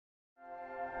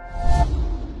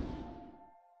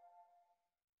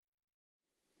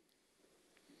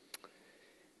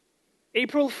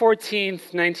April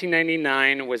 14th,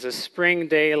 1999 was a spring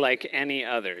day like any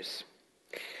others.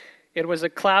 It was a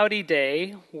cloudy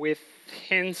day with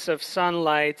hints of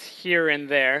sunlight here and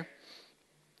there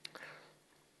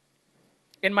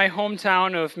in my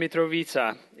hometown of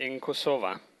Mitrovica in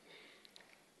Kosovo.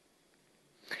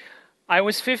 I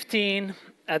was 15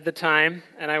 at the time,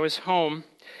 and I was home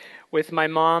with my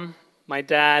mom, my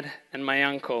dad, and my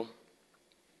uncle.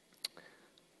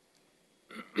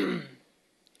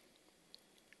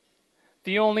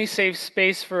 The only safe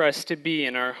space for us to be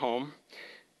in our home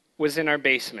was in our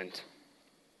basement.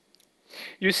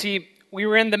 You see, we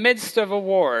were in the midst of a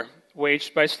war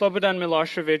waged by Slobodan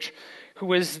Milosevic, who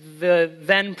was the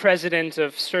then president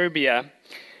of Serbia,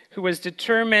 who was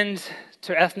determined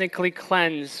to ethnically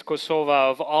cleanse Kosovo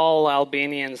of all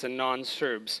Albanians and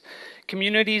non-Serbs,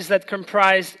 communities that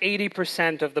comprised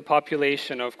 80% of the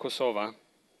population of Kosovo.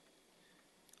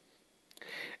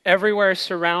 Everywhere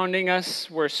surrounding us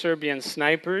were Serbian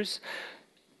snipers,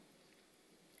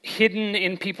 hidden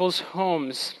in people's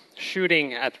homes,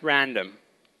 shooting at random.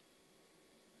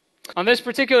 On this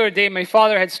particular day, my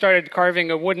father had started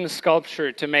carving a wooden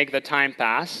sculpture to make the time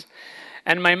pass,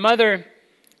 and my mother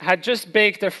had just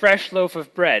baked a fresh loaf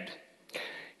of bread.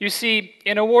 You see,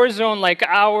 in a war zone like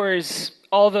ours,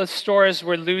 all the stores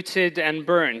were looted and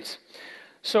burned.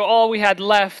 So all we had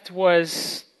left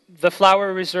was the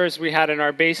flour reserves we had in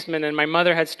our basement, and my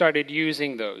mother had started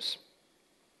using those.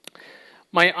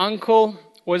 My uncle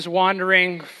was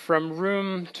wandering from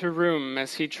room to room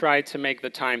as he tried to make the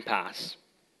time pass.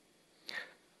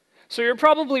 So you're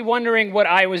probably wondering what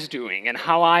I was doing and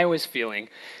how I was feeling.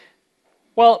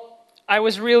 Well, I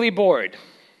was really bored.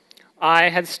 I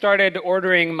had started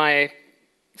ordering my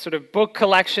sort of book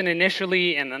collection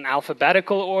initially in an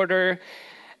alphabetical order,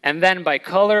 and then by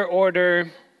color order,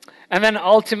 and then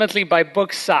ultimately by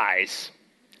book size.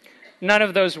 None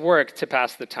of those worked to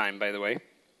pass the time, by the way.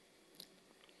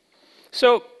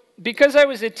 So, because I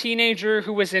was a teenager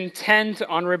who was intent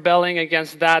on rebelling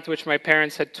against that which my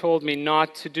parents had told me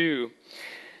not to do,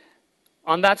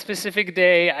 on that specific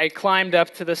day, I climbed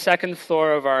up to the second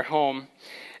floor of our home,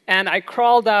 and I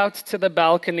crawled out to the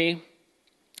balcony,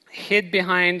 hid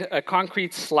behind a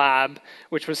concrete slab,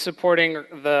 which was supporting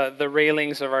the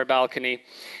railings of our balcony.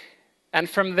 And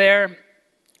from there,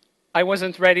 I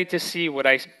wasn't ready to see what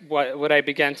I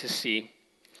began to see.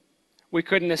 We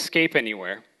couldn't escape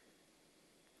anywhere.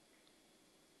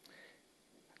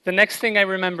 The next thing I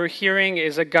remember hearing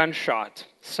is a gunshot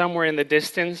somewhere in the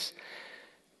distance,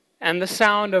 and the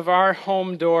sound of our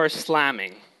home door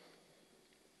slamming.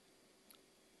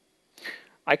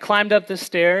 I climbed up the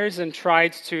stairs and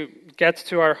tried to get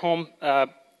to our home,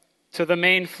 to the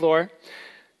main floor,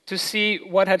 to see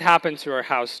what had happened to our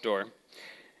house door.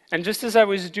 And just as I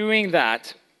was doing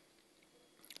that,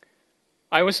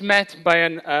 I was met by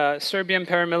a Serbian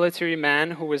paramilitary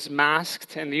man who was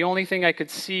masked, and the only thing I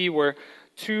could see were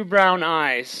two brown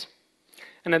eyes.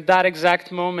 And at that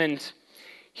exact moment,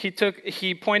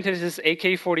 he pointed his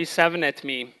AK-47 at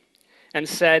me and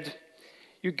said,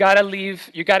 "You gotta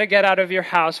leave, you gotta get out of your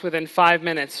house within 5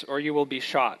 minutes or you will be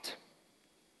shot."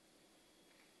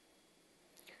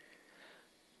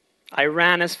 I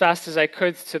ran as fast as I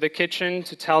could to the kitchen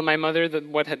to tell my mother that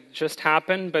what had just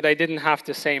happened, but I didn't have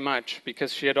to say much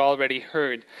because she had already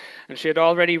heard, and she had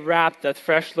already wrapped that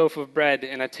fresh loaf of bread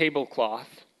in a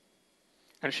tablecloth,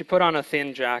 and she put on a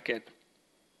thin jacket.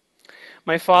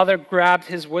 My father grabbed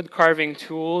his wood carving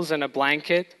tools and a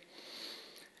blanket,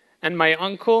 and my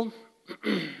uncle,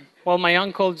 well, my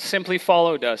uncle simply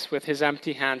followed us with his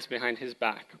empty hands behind his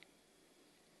back.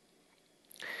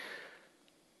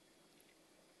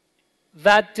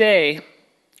 That day,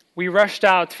 we rushed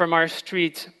out from our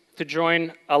street to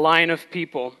join a line of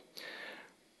people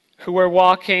who were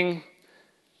walking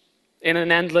in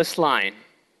an endless line.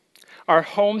 Our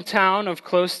hometown of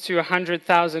close to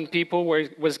 100,000 people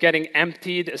was getting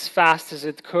emptied as fast as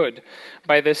it could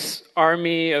by this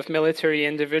army of military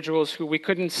individuals who we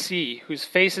couldn't see, whose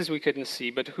faces we couldn't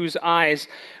see, but whose eyes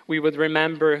we would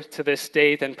remember to this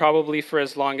date and probably for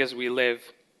as long as we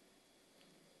live.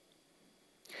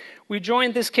 We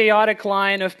joined this chaotic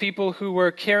line of people who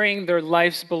were carrying their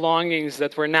life's belongings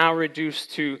that were now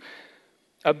reduced to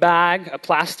a bag, a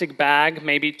plastic bag,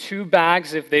 maybe 2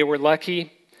 bags if they were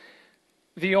lucky,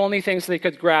 the only things they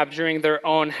could grab during their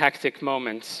own hectic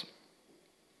moments.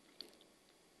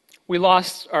 We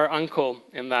lost our uncle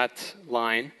in that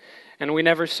line, and we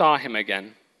never saw him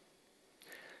again.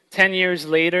 10 years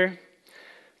later,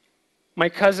 my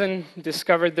cousin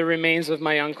discovered the remains of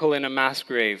my uncle in a mass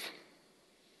grave.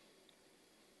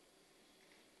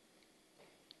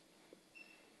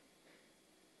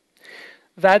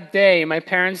 That day, my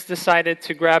parents decided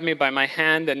to grab me by my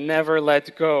hand and never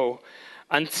let go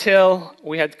until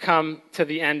we had come to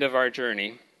the end of our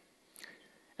journey.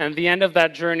 And the end of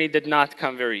that journey did not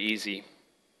come very easy.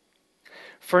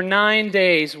 For 9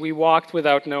 days, we walked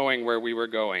without knowing where we were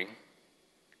going.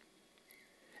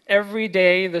 Every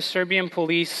day, the Serbian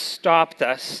police stopped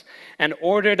us and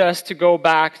ordered us to go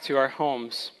back to our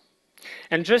homes.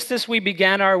 And just as we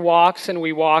began our walks and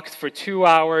we walked for 2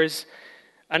 hours,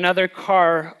 another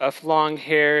car of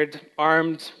long-haired,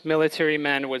 armed military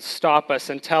men would stop us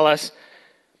and tell us,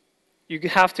 "You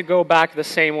have to go back the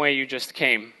same way you just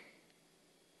came."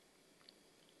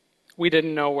 We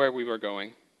didn't know where we were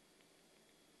going.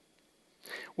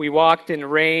 We walked in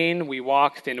rain, we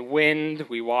walked in wind,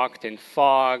 we walked in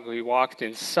fog, we walked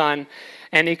in sun,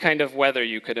 any kind of weather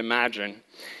you could imagine.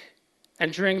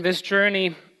 And during this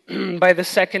journey, by the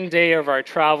second day of our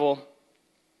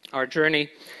journey,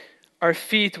 our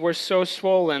feet were so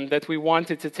swollen that we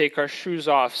wanted to take our shoes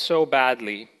off so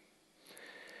badly.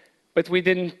 But we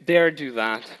didn't dare do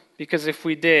that, because if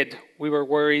we did, we were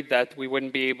worried that we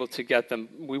wouldn't be able to get them,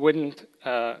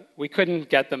 we couldn't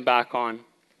get them back on.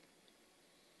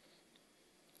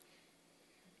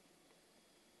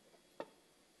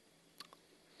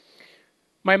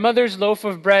 My mother's loaf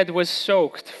of bread was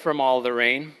soaked from all the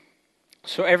rain,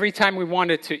 so every time we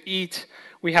wanted to eat,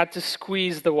 we had to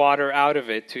squeeze the water out of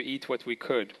it to eat what we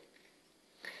could.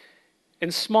 In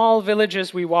small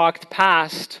villages we walked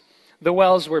past, the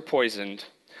wells were poisoned,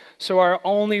 so our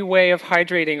only way of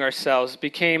hydrating ourselves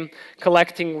became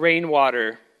collecting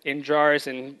rainwater in jars,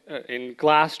 in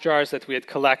glass jars that we had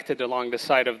collected along the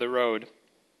side of the road.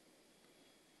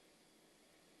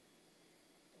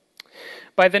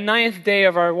 By the 9th day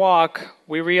of our walk,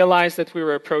 we realized that we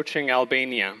were approaching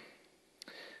Albania.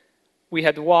 We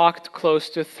had walked close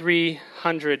to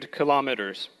 300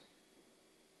 kilometers.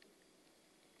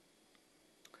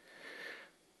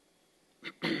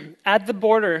 At the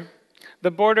border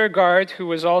guard, who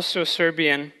was also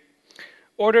Serbian,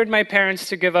 ordered my parents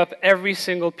to give up every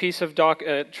single piece of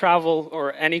travel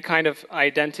or any kind of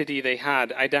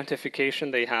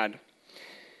identification they had.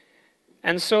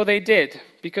 And so they did,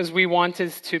 because we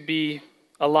wanted to be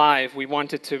alive. We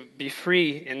wanted to be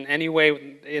free in any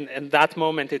way. In that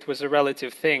moment, it was a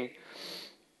relative thing.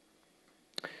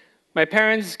 My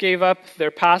parents gave up their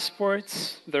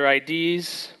passports, their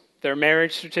IDs, their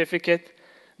marriage certificate.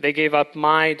 They gave up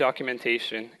my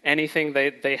documentation, anything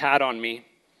they had on me.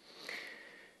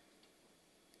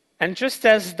 And just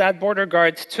as that border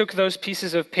guard took those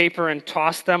pieces of paper and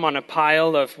tossed them on a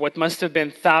pile of what must have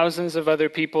been thousands of other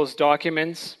people's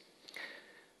documents,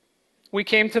 we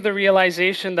came to the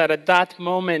realization that at that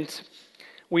moment,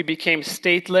 we became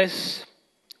stateless,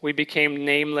 we became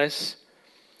nameless,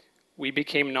 we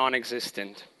became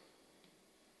non-existent.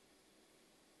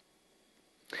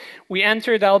 We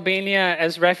entered Albania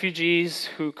as refugees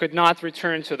who could not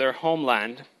return to their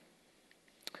homeland,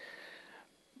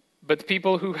 but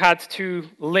people who had to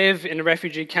live in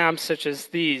refugee camps such as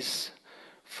these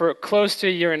for close to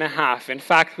a year and a half. In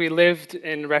fact, we lived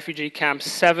in refugee camps,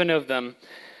 7 of them,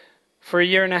 for a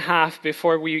year and a half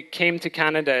before we came to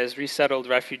Canada as resettled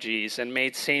refugees and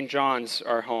made St. John's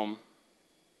our home.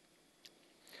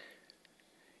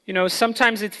 You know,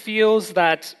 sometimes it feels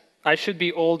that I should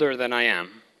be older than I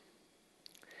am.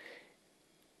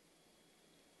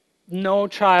 No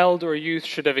child or youth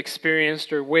should have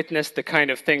experienced or witnessed the kind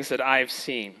of things that I've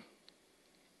seen.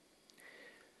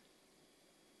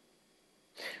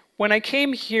 When I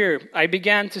came here, I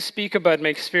began to speak about my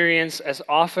experience as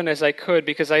often as I could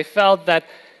because I felt that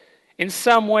in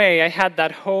some way I had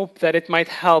that hope that it might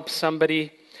help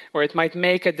somebody or it might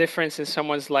make a difference in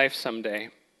someone's life someday.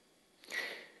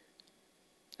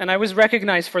 And I was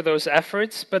recognized for those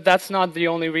efforts, but that's not the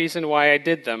only reason why I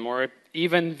did them, or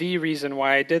even the reason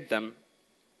why I did them.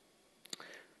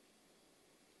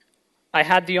 I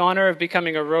had the honor of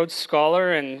becoming a Rhodes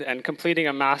Scholar and completing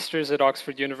a master's at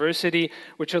Oxford University,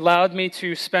 which allowed me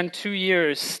to spend 2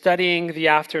 years studying the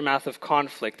aftermath of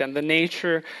conflict and the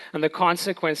nature and the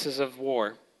consequences of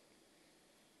war.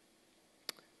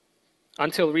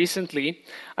 Until recently,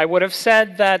 I would have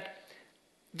said that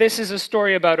this is a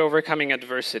story about overcoming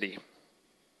adversity.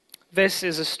 This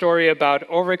is a story about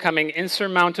overcoming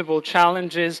insurmountable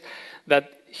challenges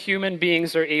that human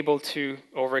beings are able to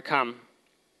overcome.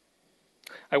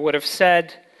 I would have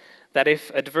said that if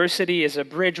adversity is a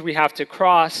bridge we have to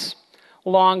cross,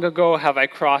 long ago have I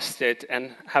crossed it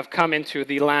and have come into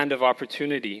the land of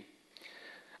opportunity.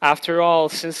 After all,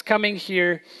 since coming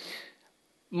here,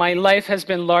 my life has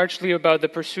been largely about the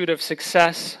pursuit of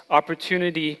success,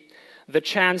 opportunity, the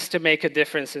chance to make a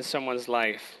difference in someone's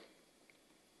life.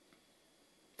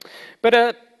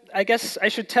 But I guess I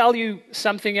should tell you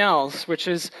something else, which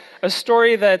is a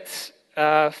story that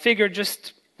figured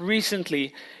just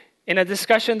recently in a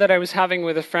discussion that I was having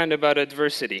with a friend about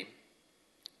adversity.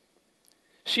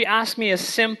 She asked me a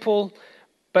simple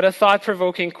but a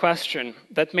thought-provoking question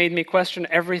that made me question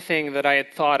everything that I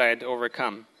had thought I'd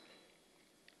overcome.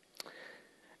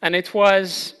 And it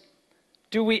was,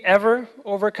 do we ever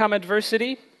overcome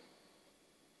adversity?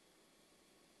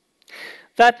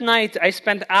 That night, I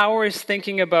spent hours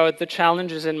thinking about the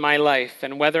challenges in my life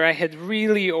and whether I had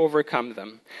really overcome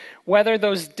them, whether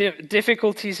those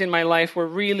difficulties in my life were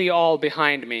really all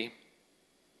behind me.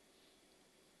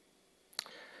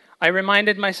 I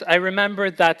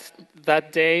remembered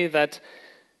that day that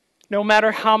no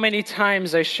matter how many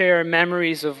times I share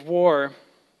memories of war,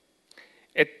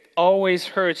 it always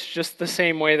hurts just the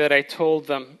same way that I told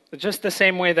them, just the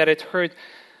same way that it hurt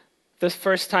the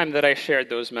first time that I shared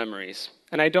those memories.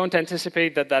 And I don't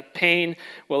anticipate that that pain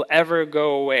will ever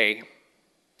go away.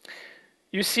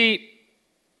 You see,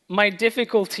 my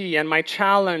difficulty and my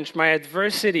challenge, my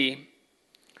adversity,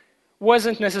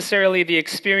 wasn't necessarily the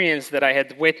experience that I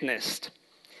had witnessed.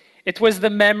 It was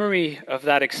the memory of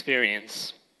that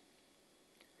experience.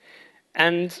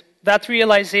 And that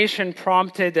realization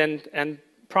prompted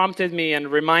me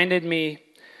and reminded me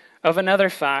of another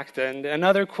fact and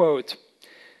another quote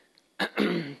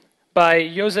by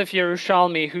Yosef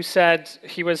Yerushalmi, who said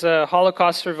he was a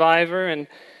Holocaust survivor, and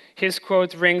his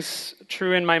quote rings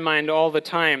true in my mind all the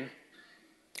time.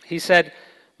 He said,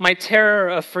 "My terror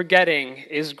of forgetting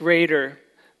is greater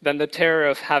than the terror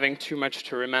of having too much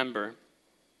to remember."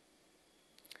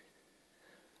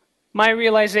 My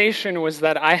realization was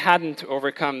that I hadn't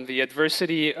overcome the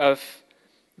adversity of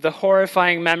the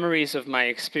horrifying memories of my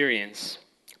experience,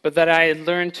 but that I had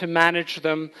learned to manage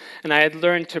them and I had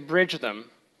learned to bridge them.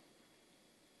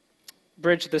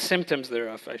 Bridge the symptoms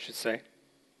thereof, I should say.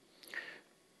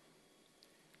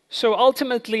 So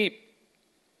ultimately,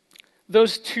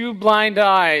 those two blind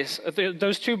eyes,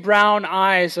 those two brown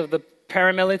eyes of the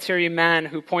paramilitary man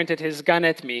who pointed his gun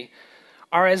at me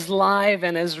are as live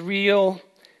and as real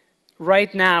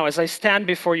right now as I stand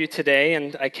before you today,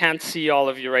 and I can't see all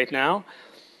of you right now,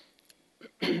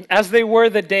 as they were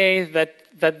the day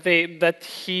that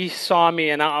he saw me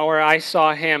and or I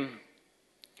saw him.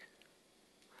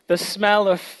 The smell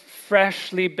of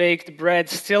freshly baked bread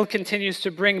still continues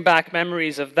to bring back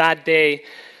memories of that day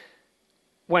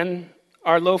when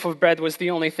our loaf of bread was the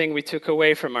only thing we took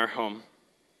away from our home.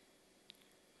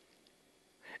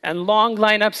 And long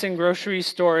lineups in grocery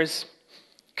stores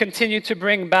continue to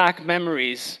bring back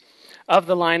memories of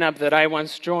the lineup that I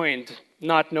once joined,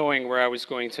 not knowing where I was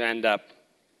going to end up.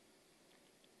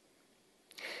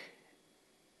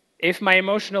 If my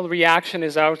emotional reaction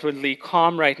is outwardly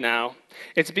calm right now,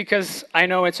 it's because I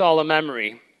know it's all a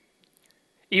memory.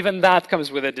 Even that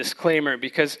comes with a disclaimer,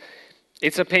 because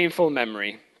it's a painful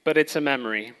memory, but it's a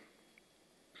memory.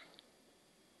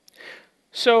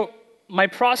 So my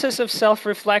process of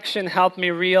self-reflection helped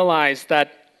me realize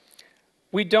that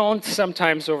we don't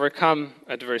sometimes overcome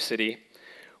adversity.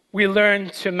 We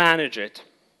learn to manage it.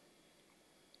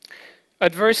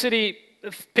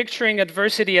 Picturing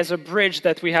adversity as a bridge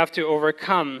that we have to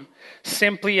overcome,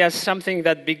 simply as something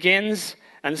that begins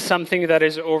and something that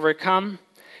is overcome,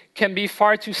 can be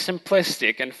far too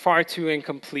simplistic and far too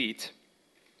incomplete.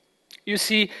 You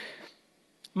see,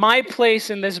 my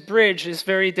place in this bridge is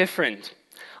very different.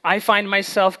 I find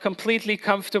myself completely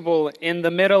comfortable in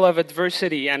the middle of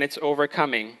adversity and its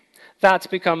overcoming. That's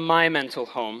become my mental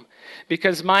home,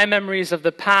 because my memories of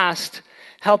the past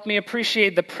help me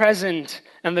appreciate the present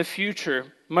and the future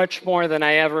much more than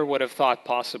I ever would have thought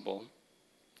possible.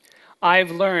 I've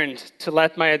learned to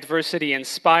let my adversity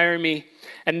inspire me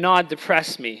and not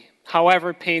depress me,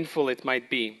 however painful it might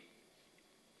be.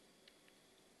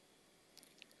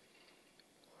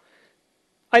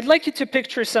 I'd like you to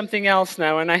picture something else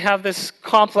now, and I have this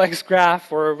complex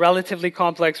graph, or a relatively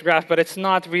complex graph, but it's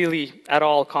not really at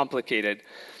all complicated.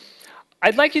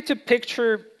 I'd like you to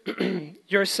picture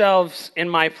yourselves in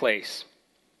my place.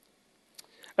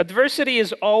 Adversity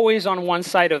is always on one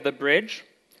side of the bridge,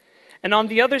 and on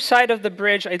the other side of the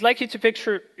bridge, I'd like you to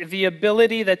picture the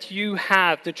ability that you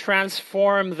have to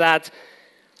transform that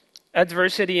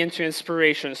adversity into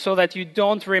inspiration, so that you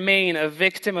don't remain a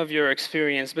victim of your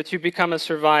experience, but you become a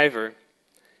survivor.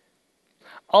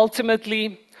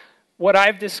 Ultimately, what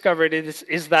I've discovered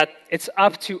is that it's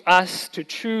up to us to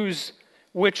choose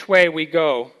which way we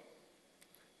go.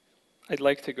 I'd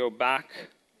like to go back,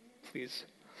 please.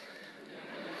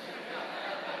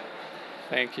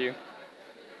 Thank you.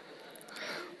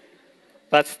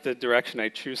 That's the direction I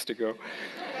choose to go.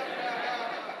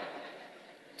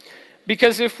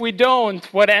 Because if we don't,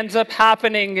 what ends up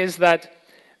happening is that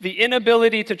the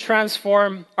inability to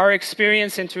transform our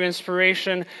experience into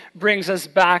inspiration brings us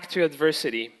back to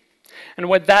adversity. And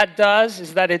what that does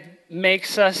is that it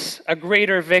makes us a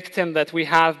greater victim that we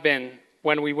have been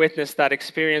when we witness that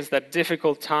experience, that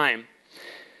difficult time.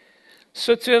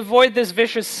 So to avoid this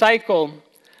vicious cycle,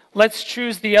 let's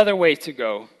choose the other way to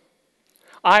go.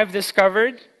 I've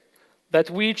discovered that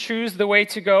we choose the way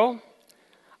to go.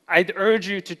 I'd urge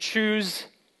you to choose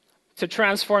to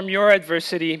transform your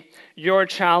adversity, your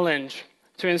challenge,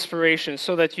 to inspiration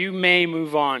so that you may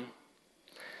move on.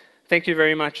 Thank you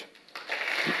very much.